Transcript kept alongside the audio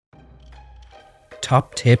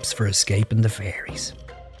top tips for escaping the fairies.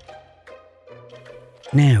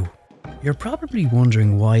 Now, you're probably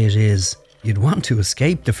wondering why it is you'd want to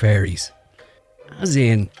escape the fairies. As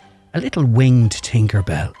in, a little winged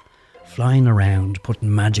Tinkerbell flying around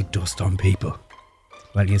putting magic dust on people.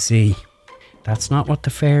 Well, you see, that's not what the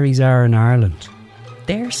fairies are in Ireland.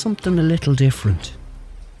 They're something a little different.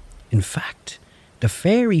 In fact, the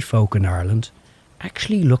fairy folk in Ireland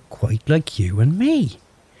actually look quite like you and me.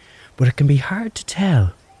 But it can be hard to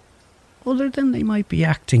tell, other than they might be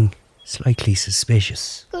acting slightly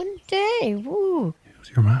suspicious. Good day. Woo. Who's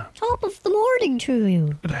your man? Top of the morning to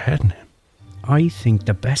you. Put a head in him. I think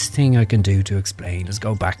the best thing I can do to explain is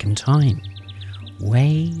go back in time.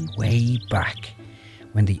 Way, way back,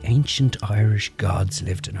 when the ancient Irish gods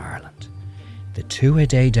lived in Ireland. The Tuatha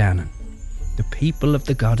de Danann, the people of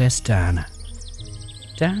the goddess Dana.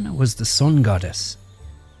 Dana was the sun goddess.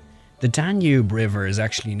 The Danube River is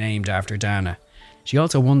actually named after Dana. She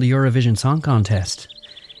also won the Eurovision Song Contest.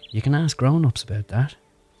 You can ask grown-ups about that.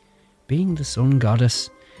 Being the sun goddess,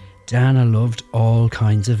 Dana loved all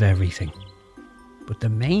kinds of everything. But the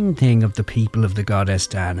main thing of the people of the goddess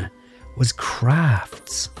Dana was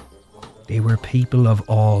crafts. They were people of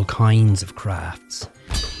all kinds of crafts.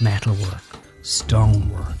 Metalwork,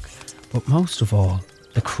 stonework, but most of all,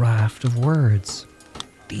 the craft of words.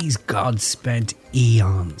 These gods spent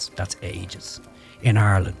eons, that's ages, in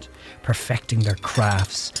Ireland, perfecting their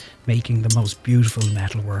crafts, making the most beautiful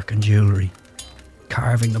metalwork and jewellery,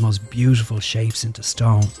 carving the most beautiful shapes into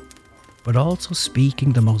stone, but also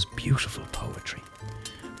speaking the most beautiful poetry.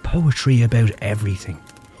 Poetry about everything.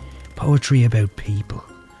 Poetry about people.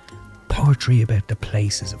 Poetry about the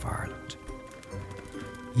places of Ireland.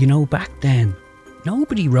 You know, back then,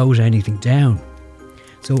 nobody wrote anything down.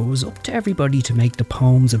 So it was up to everybody to make the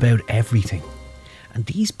poems about everything. And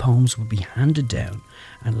these poems would be handed down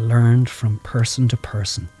and learned from person to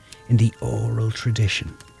person in the oral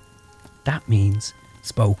tradition. That means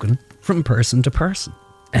spoken from person to person.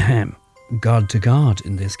 God to God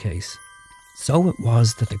in this case. So it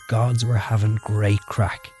was that the gods were having great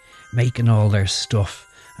crack, making all their stuff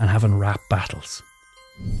and having rap battles.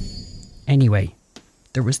 Anyway,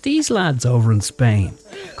 there was these lads over in Spain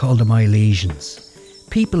called the Milesians.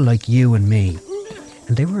 People like you and me.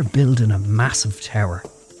 And they were building a massive tower.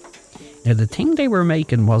 Now the thing they were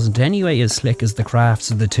making wasn't anyway as slick as the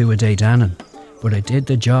crafts of the Tuatha de Danann, but it did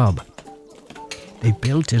the job. They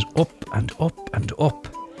built it up and up and up,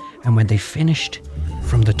 and when they finished,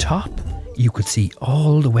 from the top, you could see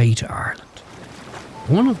all the way to Ireland.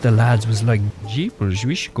 One of the lads was like, "Jeepers,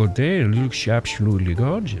 we should go there, it looks absolutely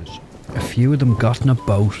gorgeous." A few of them got in a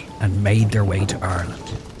boat and made their way to Ireland.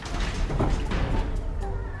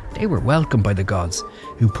 They were welcomed by the gods,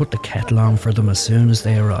 who put the kettle on for them as soon as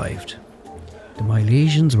they arrived. The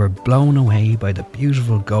Milesians were blown away by the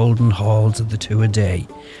beautiful golden halls of the Tuatha De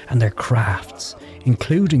and their crafts,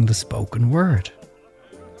 including the spoken word.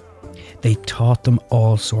 They taught them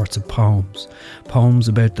all sorts of poems. Poems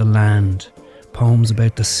about the land, poems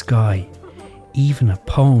about the sky, even a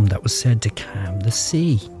poem that was said to calm the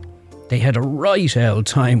sea. They had a right old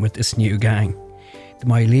time with this new gang. The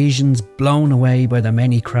Milesians, blown away by the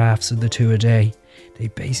many crafts of the Tuatha De, they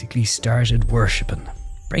basically started worshipping them,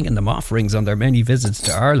 bringing them offerings on their many visits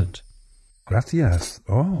to Ireland. Gracias.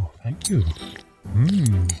 Oh, thank you.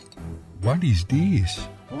 What is this?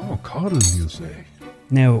 Oh, coddle, you say?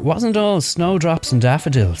 Now, it wasn't all snowdrops and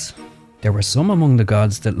daffodils. There were some among the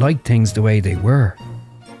gods that liked things the way they were.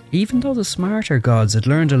 Even though the smarter gods had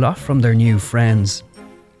learned a lot from their new friends,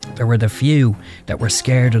 there were the few that were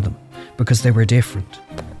scared of them because they were different.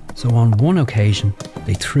 So on one occasion,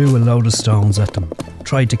 they threw a load of stones at them,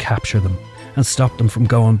 tried to capture them, and stop them from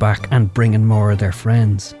going back and bringing more of their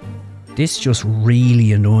friends. This just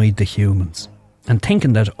really annoyed the humans, and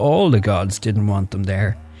thinking that all the gods didn't want them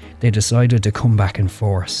there, they decided to come back in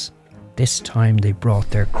force. This time they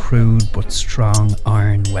brought their crude but strong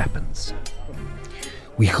iron weapons.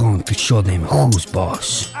 We're going to show them who's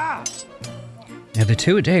boss. Now the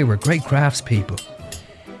Tuatha De were great craftspeople,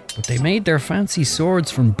 but they made their fancy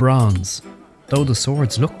swords from bronze. Though the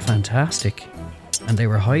swords looked fantastic, and they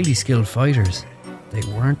were highly skilled fighters, they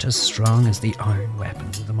weren't as strong as the iron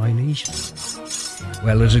weapons of the Milesians.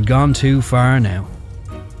 Well, it had gone too far now,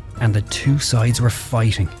 and the two sides were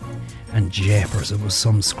fighting, and jeepers, it was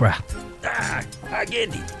some scrap.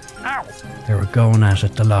 Get him! Ow! They were going at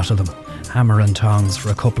it, the lot of them, hammer and tongs for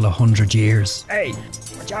a couple of 100 years. Hey,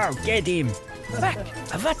 watch out, get him! Back,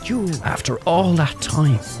 I've got you! After all that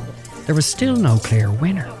time, there was still no clear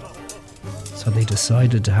winner. So they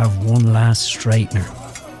decided to have one last straightener.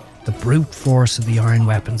 The brute force of the iron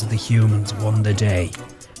weapons of the humans won the day,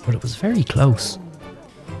 but it was very close.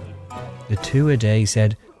 The Tuatha de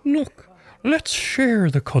said, Look, let's share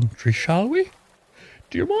the country, shall we?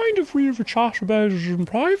 Do you mind if we have a chat about it in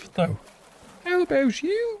private, though? How about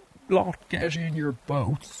you lot get in your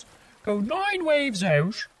boats, go 9 waves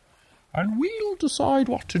out, and we'll decide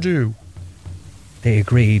what to do? They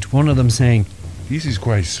agreed, one of them saying, This is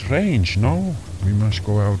quite strange, no? We must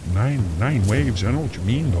go out nine waves, I know what you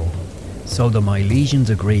mean, though. So the Milesians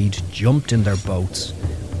agreed, jumped in their boats,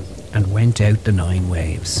 and went out the 9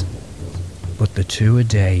 waves. But the Tuatha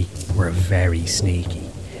de were very sneaky,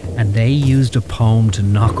 and they used a poem to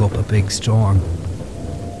knock up a big storm.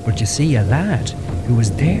 But you see, a lad who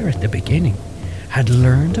was there at the beginning had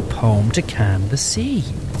learned a poem to calm the sea.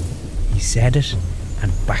 He said it,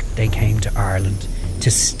 and back they came to Ireland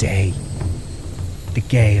to stay. The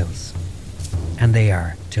Gaels. And they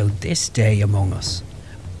are, till this day, among us,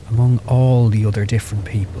 among all the other different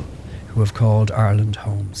people who have called Ireland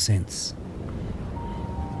home since.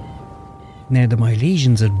 Now the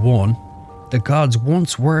Milesians had won. The gods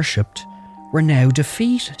once worshipped were now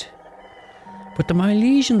defeated. But the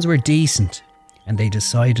Milesians were decent, and they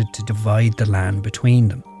decided to divide the land between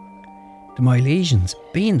them. The Milesians,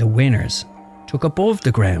 being the winners, took above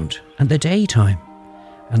the ground and the daytime,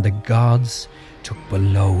 and the gods took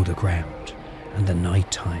below the ground and the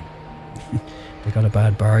night time. They got a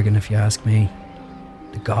bad bargain, if you ask me.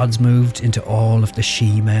 The gods moved into all of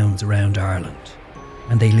the mounds around Ireland,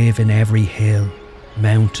 and they live in every hill,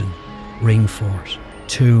 mountain, ring fort,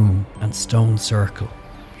 tomb and stone circle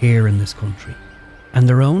here in this country. And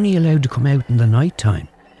they're only allowed to come out in the night time.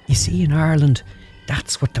 You see, in Ireland,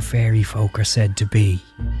 that's what the fairy folk are said to be.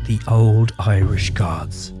 The old Irish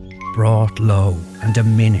gods, brought low and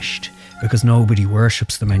diminished because nobody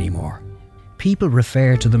worships them anymore. People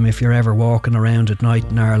refer to them, if you're ever walking around at night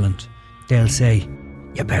in Ireland, they'll say,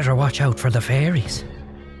 "You better watch out for the fairies."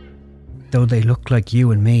 Though they look like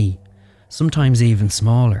you and me, sometimes even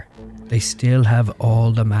smaller, they still have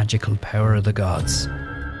all the magical power of the gods.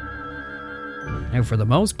 Now, for the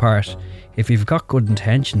most part, if you've got good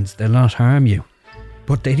intentions, they'll not harm you.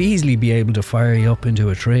 But they'd easily be able to fire you up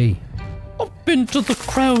into a tree. Up into the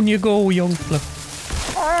crown you go, young fella.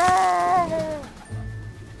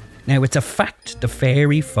 Now, it's a fact the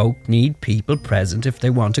fairy folk need people present if they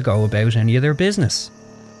want to go about any of their business.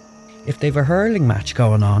 If they've a hurling match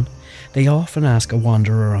going on, they often ask a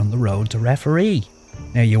wanderer on the road to referee.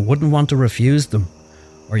 Now, you wouldn't want to refuse them,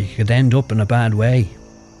 or you could end up in a bad way.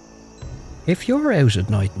 If you're out at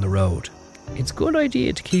night on the road, it's a good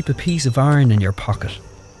idea to keep a piece of iron in your pocket,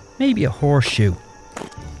 maybe a horseshoe.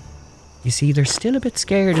 You see, they're still a bit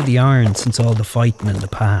scared of the iron since all the fighting in the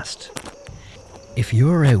past. If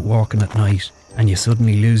you're out walking at night and you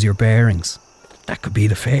suddenly lose your bearings, that could be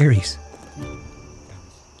the fairies.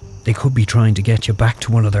 They could be trying to get you back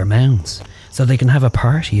to one of their mounds so they can have a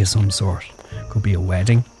party of some sort. Could be a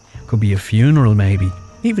wedding, could be a funeral maybe,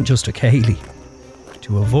 even just a ceilidh.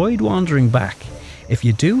 To avoid wandering back, if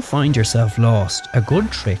you do find yourself lost, a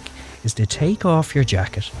good trick is to take off your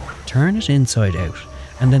jacket, turn it inside out,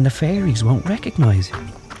 and then the fairies won't recognise you.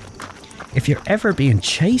 If you're ever being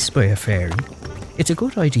chased by a fairy, it's a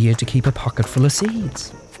good idea to keep a pocket full of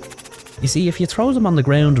seeds. You see, if you throw them on the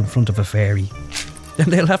ground in front of a fairy, then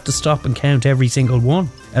they'll have to stop and count every single one,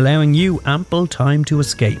 allowing you ample time to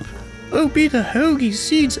escape. Oh, be the hoagie,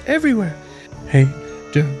 seeds everywhere. Hey,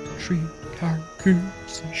 down the tree,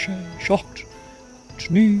 carcoons, shocked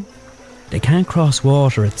to knee. They can't cross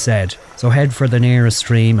water, it's said, so head for the nearest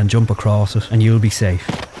stream and jump across it and you'll be safe.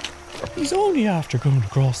 He's only after going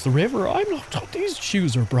across the river. I'm not, these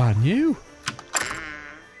shoes are brand new.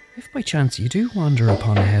 If by chance you do wander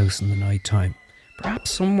upon a house in the night time,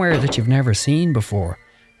 perhaps somewhere that you've never seen before,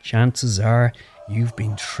 chances are you've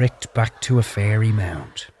been tricked back to a fairy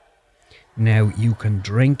mound. Now, you can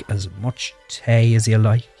drink as much tea as you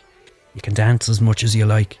like, you can dance as much as you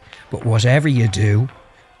like, but whatever you do,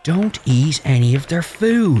 don't eat any of their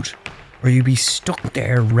food, or you'll be stuck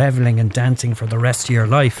there revelling and dancing for the rest of your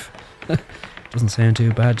life. Doesn't sound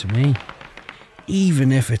too bad to me.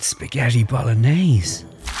 Even if it's spaghetti bolognese.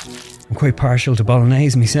 I'm quite partial to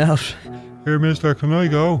bolognese myself. Here, mister, can I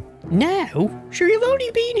go? Now? Sure, you've only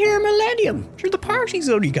been here a millennium. Sure, the party's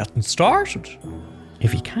only getting started.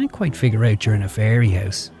 If you can't quite figure out you're in a fairy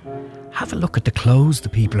house, have a look at the clothes the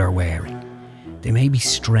people are wearing. They may be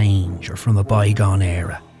strange or from a bygone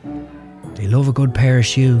era. They love a good pair of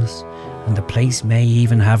shoes, and the place may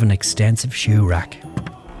even have an extensive shoe rack.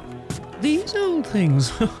 These old things.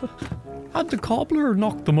 Had the cobbler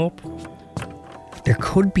knocked them up? There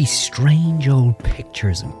could be strange old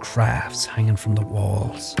pictures and crafts hanging from the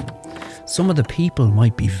walls. Some of the people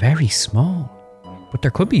might be very small, but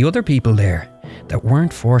there could be other people there. that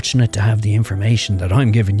weren't fortunate to have the information that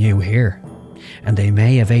I'm giving you here. And they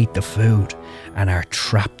may have ate the food and are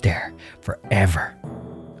trapped there forever.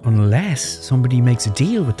 Unless somebody makes a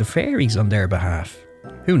deal with the fairies on their behalf.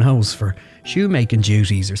 Who knows, for shoemaking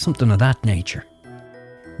duties or something of that nature.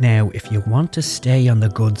 Now, if you want to stay on the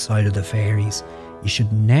good side of the fairies, you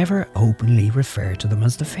should never openly refer to them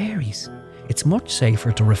as the fairies. It's much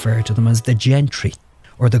safer to refer to them as the gentry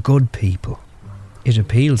or the good people. It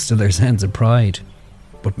appeals to their sense of pride.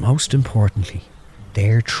 But most importantly,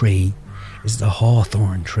 their tree is the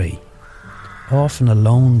hawthorn tree, often a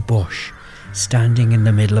lone bush standing in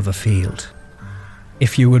the middle of a field.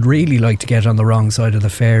 If you would really like to get on the wrong side of the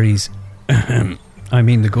fairies, I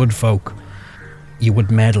mean the good folk, you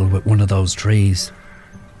would meddle with one of those trees.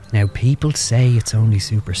 Now, people say it's only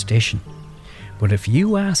superstition, but if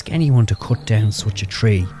you ask anyone to cut down such a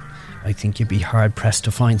tree, I think you'd be hard pressed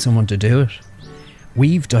to find someone to do it.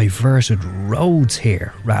 We've diverted roads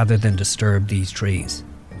here rather than disturb these trees.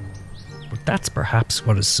 But that's perhaps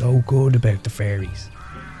what is so good about the fairies.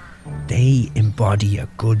 They embody a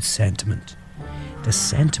good sentiment. The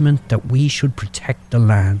sentiment that we should protect the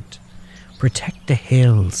land, protect the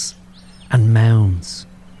hills and mounds.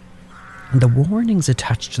 And the warnings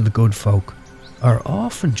attached to the good folk are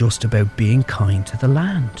often just about being kind to the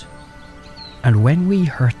land. And when we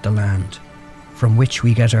hurt the land, from which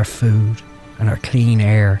we get our food and our clean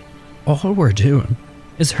air, all we're doing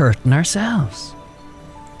is hurting ourselves.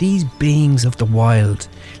 These beings of the wild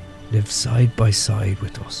live side by side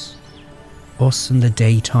with us. Us in the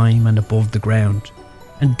daytime and above the ground,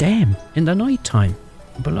 and them in the night time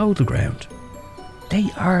below the ground. They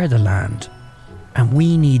are the land, and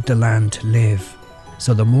we need the land to live.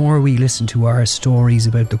 So the more we listen to our stories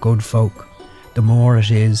about the good folk, the more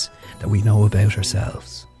it is that we know about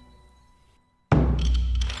ourselves.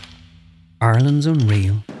 Ireland's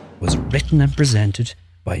Unreal was written and presented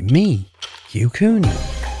by me, Hugh Cooney,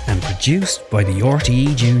 and produced by the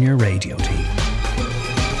RTE Junior radio team.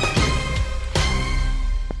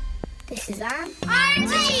 This is our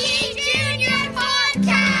RTE Junior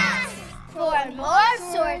podcast. For more,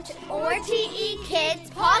 search RTE Kids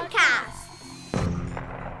podcast.